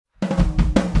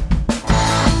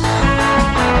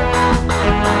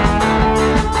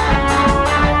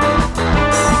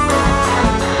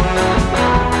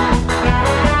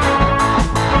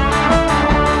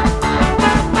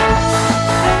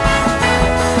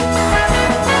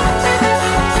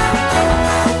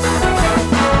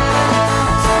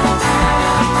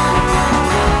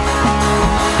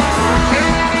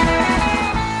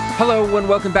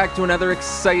welcome back to another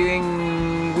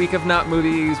exciting week of Not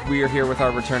Movies. We are here with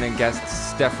our returning guest,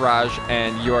 Steph Raj,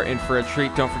 and you're in for a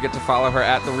treat. Don't forget to follow her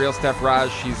at The Real Steph Raj.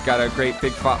 She's got a great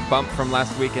big bump from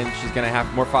last week, and she's going to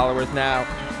have more followers now.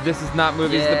 This is Not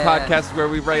Movies, the podcast where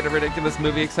we write a ridiculous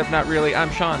movie, except not really. I'm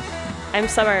Sean. I'm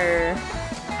Summer.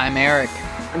 I'm Eric.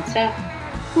 I'm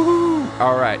Steph. Woo-hoo.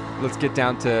 All right, let's get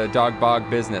down to dog bog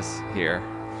business here.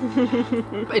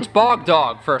 It's Bog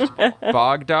Dog, first of all.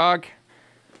 Bog dog?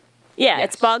 Yeah, Yes.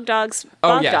 it's Bog Dogs. Oh,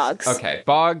 Bog yes. Dogs. Okay,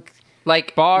 bog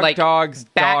Like dogs, dog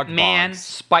Batman, bogs.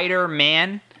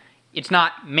 Spider-Man. It's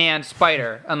not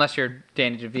man-spider, unless you're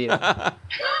Danny DeVito.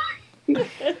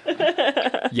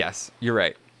 Yes, you're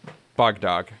right. Bog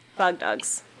dog. Bog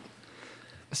Dogs.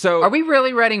 So Are we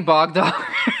really writing Bog Dog?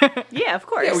 Yeah, of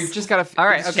course. yeah, we've just got to. All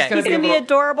right, It's okay. just gonna He's be a going to be little,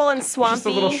 adorable and swampy. just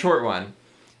a little short one.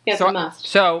 Yes, So- a must.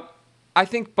 So, I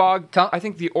think I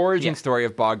think the origin story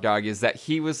of Bog Dog is that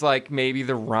he was like maybe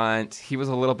the runt. He was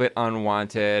a little bit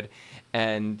unwanted,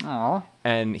 and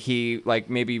he like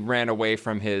maybe ran away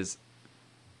from his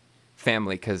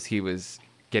family because he was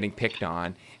getting picked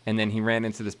on. And then he ran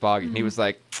into this bog, and he was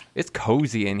like, "It's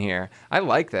cozy in here. I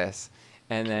like this."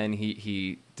 And then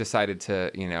he decided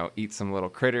to eat some little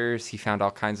critters. He found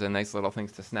all kinds of nice little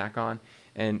things to snack on.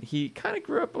 And he kind of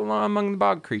grew up among the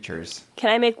bog creatures. Can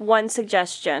I make one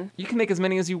suggestion? You can make as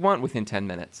many as you want within 10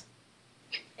 minutes.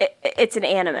 It's an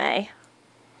anime.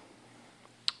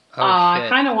 I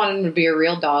kind of want him to be a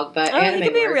real dog, but anime he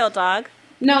could be a works. real dog.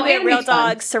 No, He could be a real anime's fun.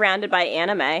 dog surrounded by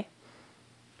anime.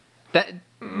 that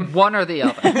one or the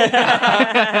other.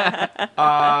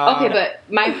 Okay, but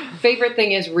my favorite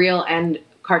thing is real and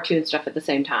cartoon stuff at the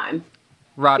same time.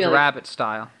 Roger Feel like- Rabbit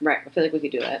style. Right, I feel like we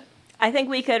could do it. I think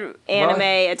we could anime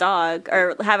a dog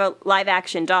or have a live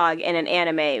action dog in an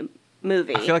anime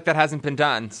movie. I feel like that hasn't been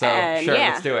done, so And sure, yeah,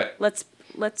 let's do it. Let's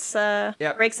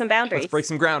break some boundaries. Let's break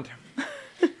some ground.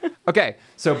 Okay,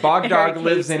 so Bog Dog Eric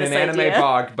lives hates in an this anime idea.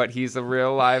 bog, but he's a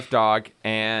real live dog,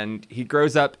 and he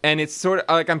grows up, and it's sort of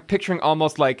like I'm picturing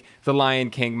almost like the Lion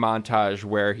King montage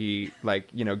where he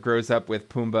grows up with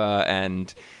Pumbaa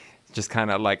and just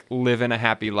kind of like living a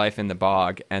happy life in the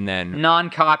bog, and then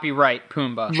Non-copyright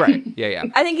Pumbaa. right, yeah,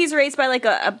 I think he's raised by like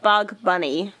a bog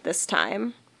bunny this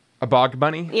time. a bog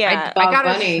bunny. Yeah. Bog gotta-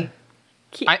 Bunny.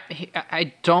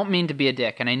 I don't mean to be a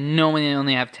dick, and I know we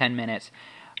only have 10 minutes.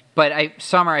 But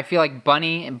Summer, I feel like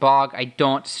Bunny and Bog, I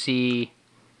don't see,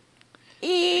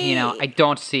 I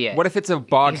don't see it. What if it's a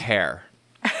bog hare?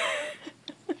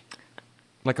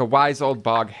 Like a wise old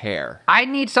bog hare, I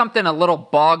need something a little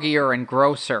boggier and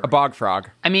grosser. a bog frog.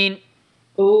 I mean,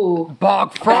 Ooh,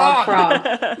 Bog bog Frog. frog.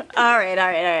 All right.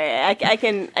 I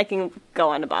can go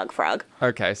on to Bog Frog.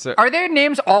 Okay, so Are their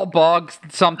names all Bogs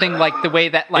something like the way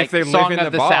that like they live Song in of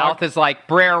the the bog. South is like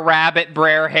Brer Rabbit,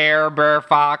 Brer Hare, Brer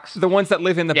Fox? the ones that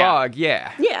live in the Yeah. bog,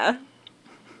 yeah. Yeah.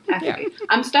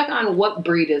 I'm stuck on what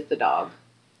breed is the dog.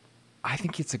 I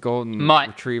think it's a golden Mutt.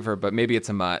 retriever, but maybe it's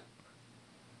a mutt.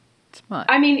 It's much.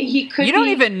 I mean, he could You be... don't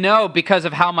even know because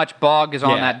of how much Bog is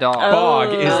on Yeah. that dog. Bog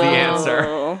is the answer.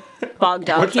 Oh. Bog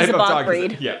dog. What He's type a of bog dog is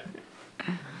breed. it? Yeah.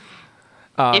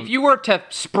 If you were to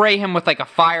spray him with like a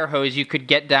fire hose, you could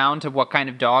get down to what kind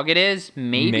of dog it is.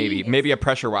 Maybe a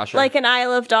pressure washer. Like an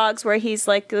Isle of Dogs where he's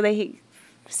like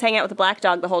he's hanging out with a black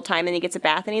dog the whole time and he gets a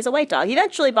bath and he's a white dog.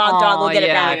 Eventually Bog Dog will get yeah,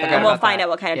 I a bath forgot and we'll about find that. out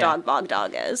what kind of Yeah. dog Bog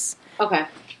Dog is. Okay.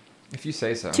 if you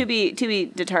say so. To be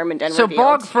determined and So revealed.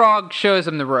 Bog Frog shows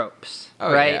him the ropes,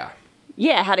 Oh, right? yeah.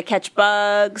 Yeah, how to catch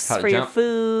bugs How to for your jump.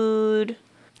 food.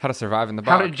 How to survive in the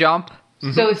How bog. to jump.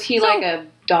 So is he like a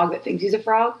dog that thinks he's a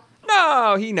frog?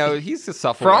 No, he knows. He's a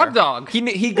self-aware. Frog dog.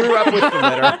 He grew up with the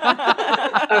litter.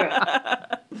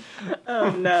 Oh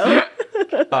no.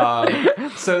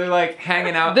 So they're like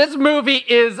hanging out. This movie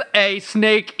is a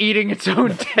snake eating its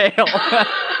own tail.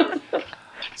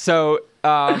 So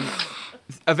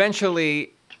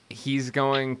eventually he's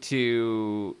going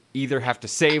to either have to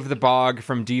save the bog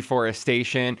from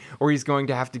deforestation, or he's going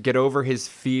to have to get over his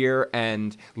fear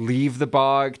and leave the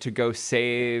bog to go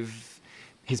save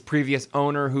his previous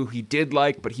owner, who he did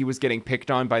like, but he was getting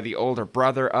picked on by the older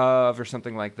brother of, or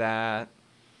something like that.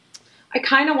 I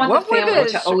kind of want What the were family the-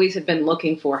 to always have been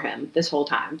looking for him this whole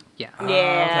time. Yeah. Yeah, okay,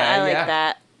 I like yeah.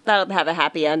 that. That'll have a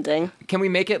happy ending. Can we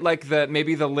make it like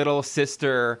maybe the little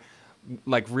sister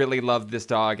like really loved this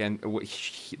dog, and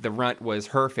the runt was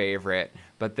her favorite,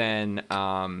 but then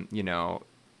the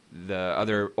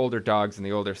other older dogs and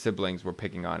the older siblings were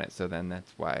picking on it, so then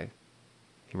that's why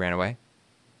he ran away.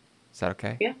 Is that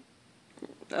okay? Yeah.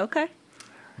 Okay.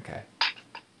 Okay.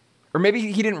 Or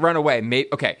maybe he didn't run away. He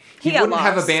He got wouldn't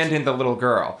have lost. abandoned the little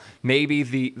girl. Maybe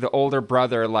the older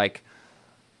brother like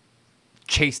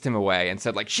chased him away and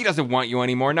said, like, she doesn't want you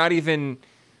anymore. Not even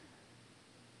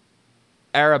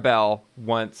Arabelle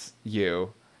wants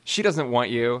you. She doesn't want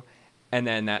you. And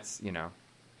then that's,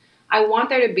 I want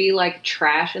there to be like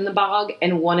trash in the bog,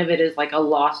 and one of it is like a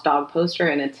lost dog poster,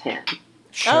 and it's him.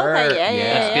 Sure. Okay,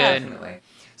 yeah. That's good. Definitely.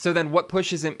 So then what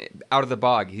pushes him out of the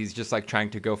bog? He's just like trying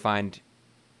to go find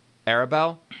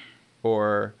Arabelle?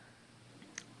 Or...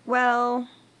 Well,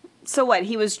 so what?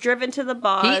 He was driven to the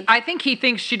bog. I think he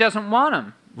thinks she doesn't want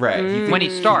him. Right. When he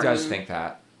starts. He does think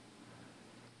that.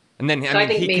 And then, I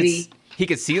think he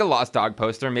could see the lost dog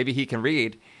poster. Maybe he can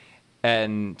read.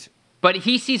 And... But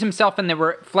he sees himself in the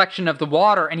reflection of the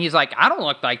water, and he's like, I don't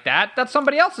look like that. That's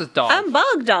somebody else's dog. I'm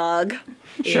Bog Dog.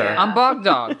 Sure. Yeah. I'm Bog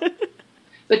Dog.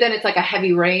 But then it's like a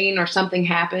heavy rain or something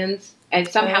happens, and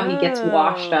somehow he gets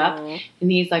washed up,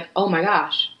 and he's like, oh my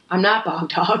gosh, I'm not Bog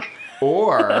Dog.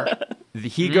 Or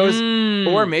he goes,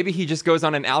 or maybe he just goes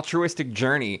on an altruistic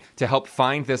journey to help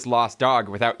find this lost dog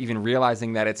without even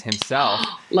realizing that it's himself.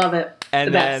 Love it.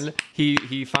 And then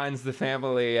he finds the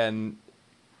family and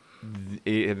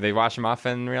they wash him off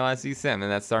and realize he's him,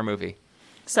 and that's our movie.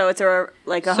 So it's a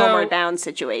Homeward Bound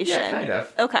situation. Yeah, kind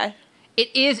of. Okay.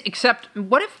 It is, except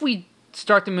what if we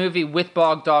start the movie with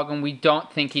Bog Dog and we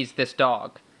don't think he's this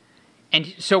dog?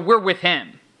 And so we're with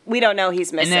him. We don't know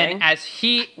he's missing. And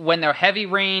then when the heavy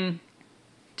rain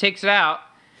takes it out...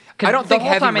 I don't think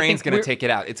heavy rain's going to take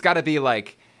it out. It's got to be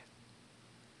like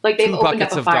they've 2 opened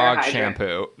buckets up a of fire dog hydrant.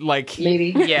 shampoo. Like,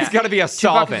 Maybe. Yeah. It's got to be a 2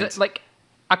 solvent. buckets, like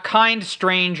a kind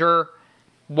stranger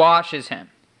washes him.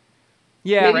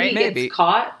 Yeah, Maybe he gets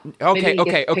caught. Okay, Maybe he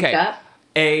gets picked up.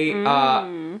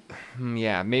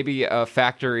 Maybe a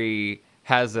factory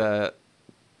has a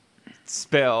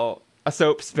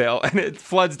soap spill, and it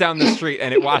floods down the street,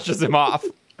 and it washes him off.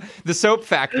 The soap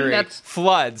factory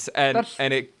floods, and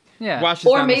it washes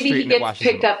Or down the maybe street, he and it gets washes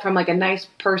picked him up from like a nice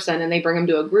person, and they bring him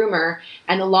to a groomer,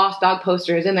 and the lost dog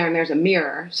poster is in there, and there's a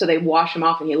mirror, so they wash him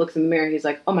off, and he looks in the mirror, and he's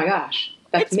like, "Oh my gosh,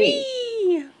 that's me."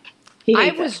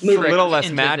 I was a little less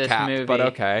into madcap, this movie, but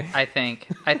okay. I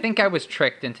think I was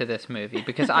tricked into this movie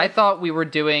because I thought we were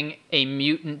doing a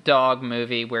mutant dog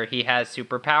movie where he has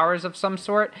superpowers of some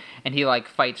sort and he like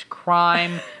fights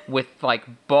crime with like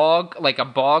a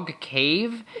bog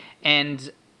cave.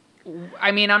 And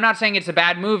I mean, I'm not saying it's a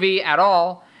bad movie at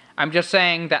all. I'm just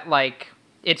saying that like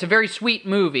it's a very sweet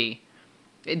movie.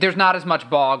 There's not as much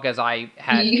bog as I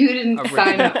had. You didn't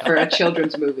sign up for a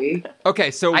children's movie. Okay,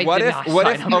 so what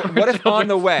if on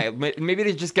the way, maybe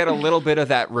to just get a little bit of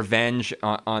that revenge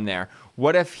on there,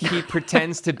 what if he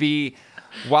pretends to be,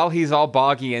 while he's all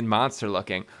boggy and monster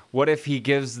looking, what if he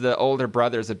gives the older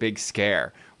brothers a big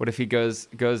scare? What if he goes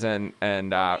and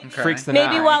freaks them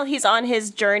out? Maybe while he's on his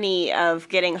journey of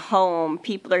getting home,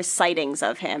 there's sightings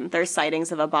of him. There's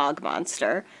sightings of a bog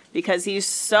monster because he's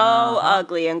so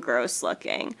ugly and gross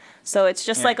looking. So it's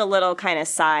just like a little kind of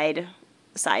side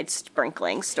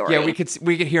sprinkling story. Yeah, we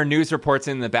could hear news reports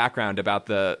in the background about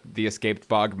the escaped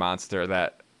bog monster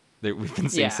that we've been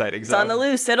seeing sightings of. It's on the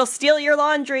loose. It'll steal your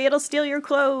laundry. It'll steal your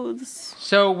clothes.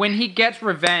 So when he gets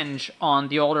revenge on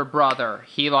the older brother,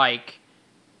 he like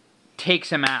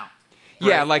takes him out. Right?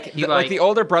 Yeah, like the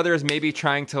older brother is maybe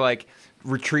trying to like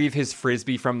retrieve his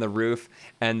frisbee from the roof,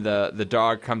 and the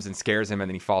dog comes and scares him, and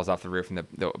then he falls off the roof, and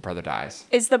the brother dies.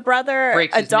 Is the brother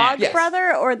a dog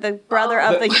brother or the brother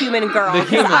of the human girl? The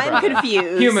human brother. I'm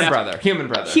confused. Human brother.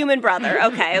 Human brother.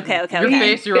 Okay. Your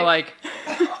face, you were like,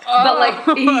 but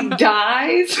like he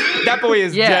dies. That boy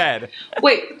is dead.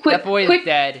 Wait, that boy is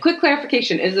dead. Quick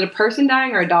clarification: is it a person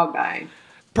dying or a dog dying?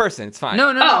 Person, it's fine.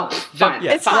 No. Oh, fine.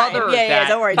 It's fine. Yeah,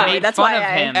 don't worry. That's why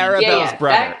him. Arabelle's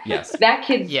brother. Yes. That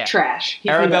kid's trash.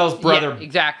 Arabelle's brother. Yeah,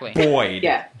 exactly. Boyd.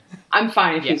 Yeah. I'm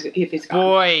fine if he's gone.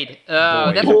 Boyd. Oh,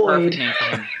 Boyd. that's a perfect name for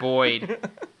him. Boyd.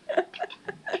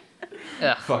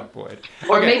 Fuck Boyd.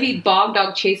 Or maybe Bog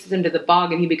Dog chases him to the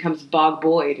bog and he becomes Bog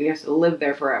Boyd and he has to live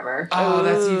there forever. Oh,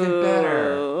 that's even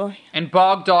better. And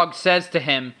Bog Dog says to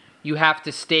him, "You have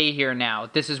to stay here now.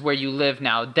 This is where you live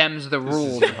now. Them's the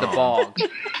rules of the bog."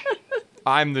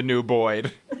 I'm the new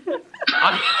Boyd.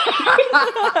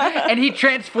 And he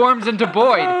transforms into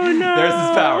Boyd. Oh, no. There's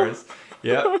his powers.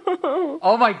 Yep.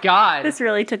 Oh my god. This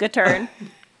really took a turn.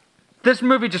 This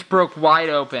movie just broke wide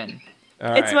open.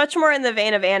 All it's right. much more in the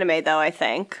vein of anime, though, I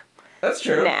think. That's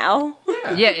true. Now.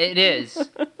 Yeah, it is.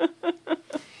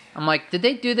 I'm like, did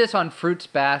they do this on Fruits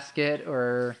Basket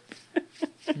or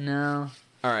no?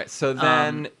 All right. So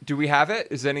then, do we have it?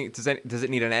 Does it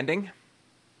need an ending?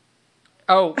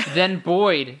 Oh, then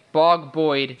Bog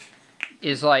Boyd,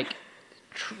 is like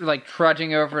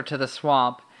trudging over to the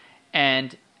swamp,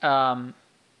 and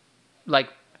like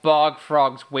bog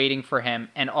frogs waiting for him,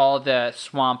 and all the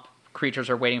swamp creatures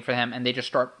are waiting for him, and they just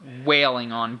start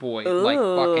wailing on Boyd, Ooh. like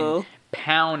fucking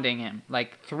pounding him,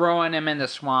 like throwing him in the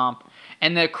swamp.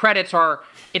 And the credits are,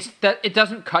 it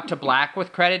doesn't cut to black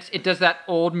with credits. It does that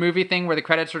old movie thing where the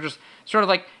credits are just sort of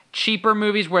like cheaper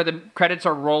movies where the credits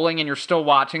are rolling and you're still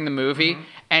watching the movie. Mm-hmm.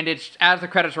 And it's, as the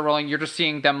credits are rolling, you're just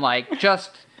seeing them like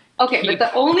just... Okay, but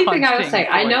the only thing I would say,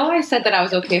 I know I said that I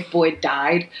was okay if Boyd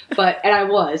died, and I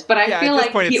was, but I feel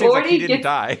like he already didn't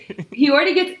die. He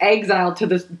already gets exiled to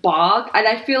this bog, and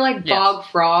I feel like Bog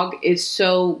Frog is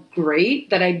so great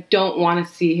that I don't want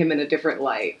to see him in a different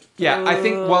light. Yeah, I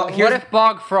think, well, what if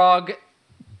Bog Frog,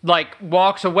 like,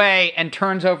 walks away and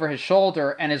turns over his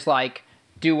shoulder and is like,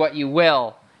 do what you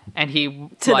will, and he,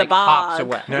 to like, the bog. hops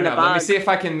away. No, let me see if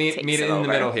I can meet it in the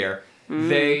middle here.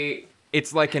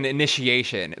 It's like an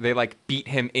initiation. They like beat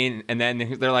him in, and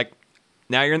then they're like,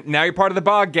 "Now you're part of the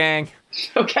bog gang."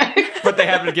 Okay. But they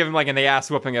happen to give him like an ass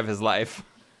whooping of his life.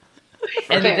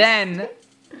 And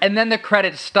then the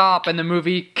credits stop, and the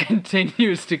movie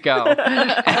continues to go.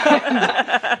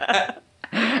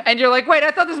 And you're like, "Wait,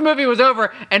 I thought this movie was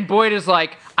over." And Boyd is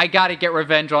like, "I got to get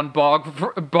revenge on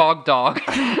Bog Dog,"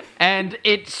 and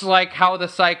it's like how the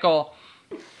cycle.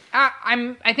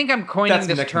 I think I'm coining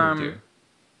this term.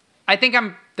 I think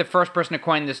I'm the first person to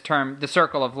coin this term, the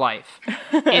circle of life.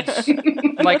 It's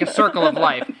like a circle of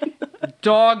life.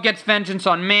 Dog gets vengeance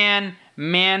on man,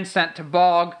 man sent to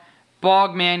bog,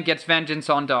 bog man gets vengeance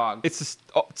on dog. It's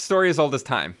a story as old as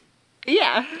time.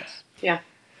 Yeah. Yeah.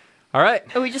 All right.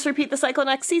 And we just repeat the cycle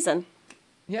next season.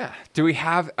 Yeah. Do we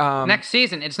have... Next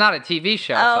season, it's not a TV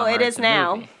show. Oh, it is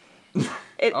now.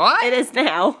 What? It is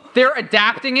now. They're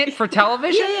adapting it for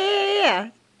television?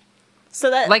 Yeah. So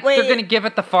that they're going to give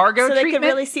it the Fargo treatment? So they could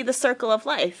really see the circle of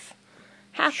life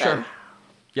happen. Sure.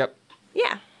 Yep.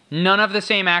 Yeah. None of the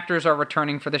same actors are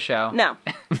returning for the show. No.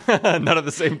 None of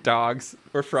the same dogs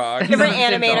or frogs. Different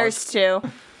animators, too.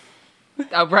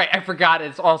 Oh, right. I forgot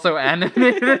it's also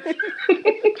animated.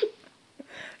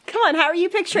 Come on, how are you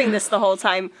picturing this the whole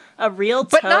time? A real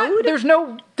toad? But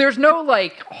there's no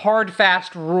like hard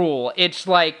fast rule. It's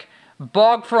like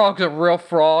Bog Frog's a real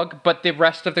frog, but the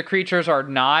rest of the creatures are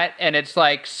not, and it's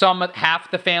like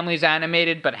half the family's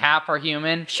animated, but half are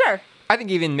human. Sure. I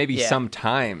think even maybe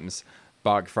sometimes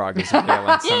Bog Frog is real,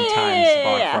 and sometimes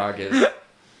Bog Frog is.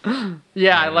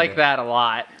 Yeah, I like that a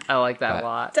lot. I like that a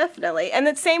lot. Definitely. And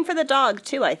it's same for the dog,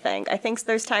 too, I think. I think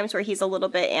there's times where he's a little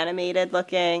bit animated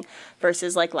looking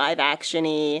versus, like, live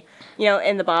action-y. You know,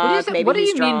 in the bog, maybe what do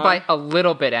you strong. mean by a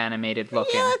little bit animated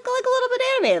looking? Yeah, like a little bit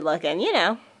animated looking, you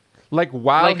know. Like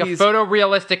while like a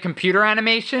photorealistic computer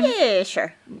animation? Yeah,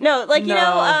 sure. No, like, you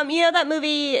know that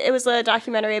movie, it was a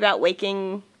documentary about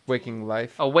waking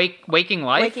life. Waking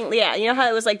life? Yeah, you know how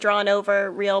it was, like, drawn over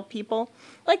real people?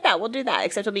 Like that, we'll do that,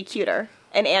 except it'll be cuter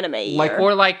and anime-y.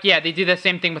 They do the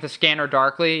same thing with the Scanner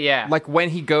Darkly, yeah. Like when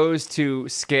he goes to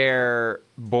scare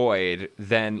Boyd,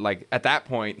 then like at that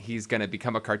point he's gonna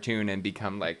become a cartoon and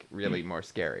become like really more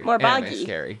scary. More boggy.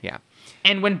 Scary, yeah.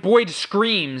 And when Boyd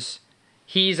screams,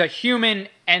 he's a human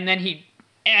and then he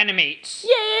animates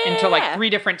into like 3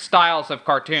 different styles of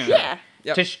cartoon. Yeah.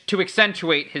 Yep. To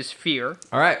accentuate his fear.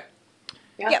 All right.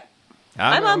 Yep.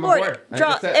 I'm on board.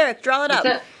 Eric, draw it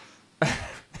up.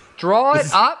 Draw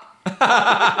it up?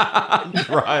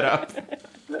 Draw it up.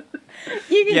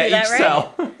 You can do that, each right?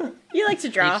 cell. You like to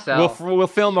draw. We'll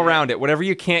film around it. Whatever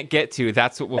you can't get to,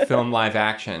 that's what we'll film live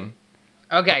action.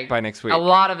 Okay. By next week. A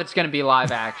lot of it's going to be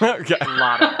live action. Okay. A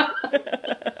lot of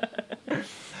it.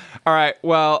 All right.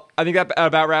 Well, I think that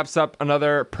about wraps up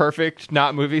another perfect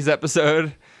Not Movies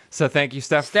episode. So thank you,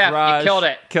 Steph. Raj, you killed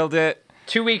it. Killed it.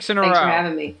 2 weeks in a Thanks row. for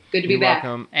having me. Good to be back.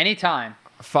 Welcome. Anytime.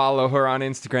 Follow her on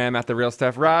Instagram at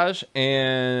 @TheRealStephRaj,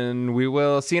 and we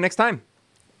will see you next time.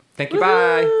 Thank you.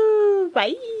 Woo-hoo.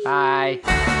 Bye. Bye.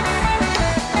 Bye.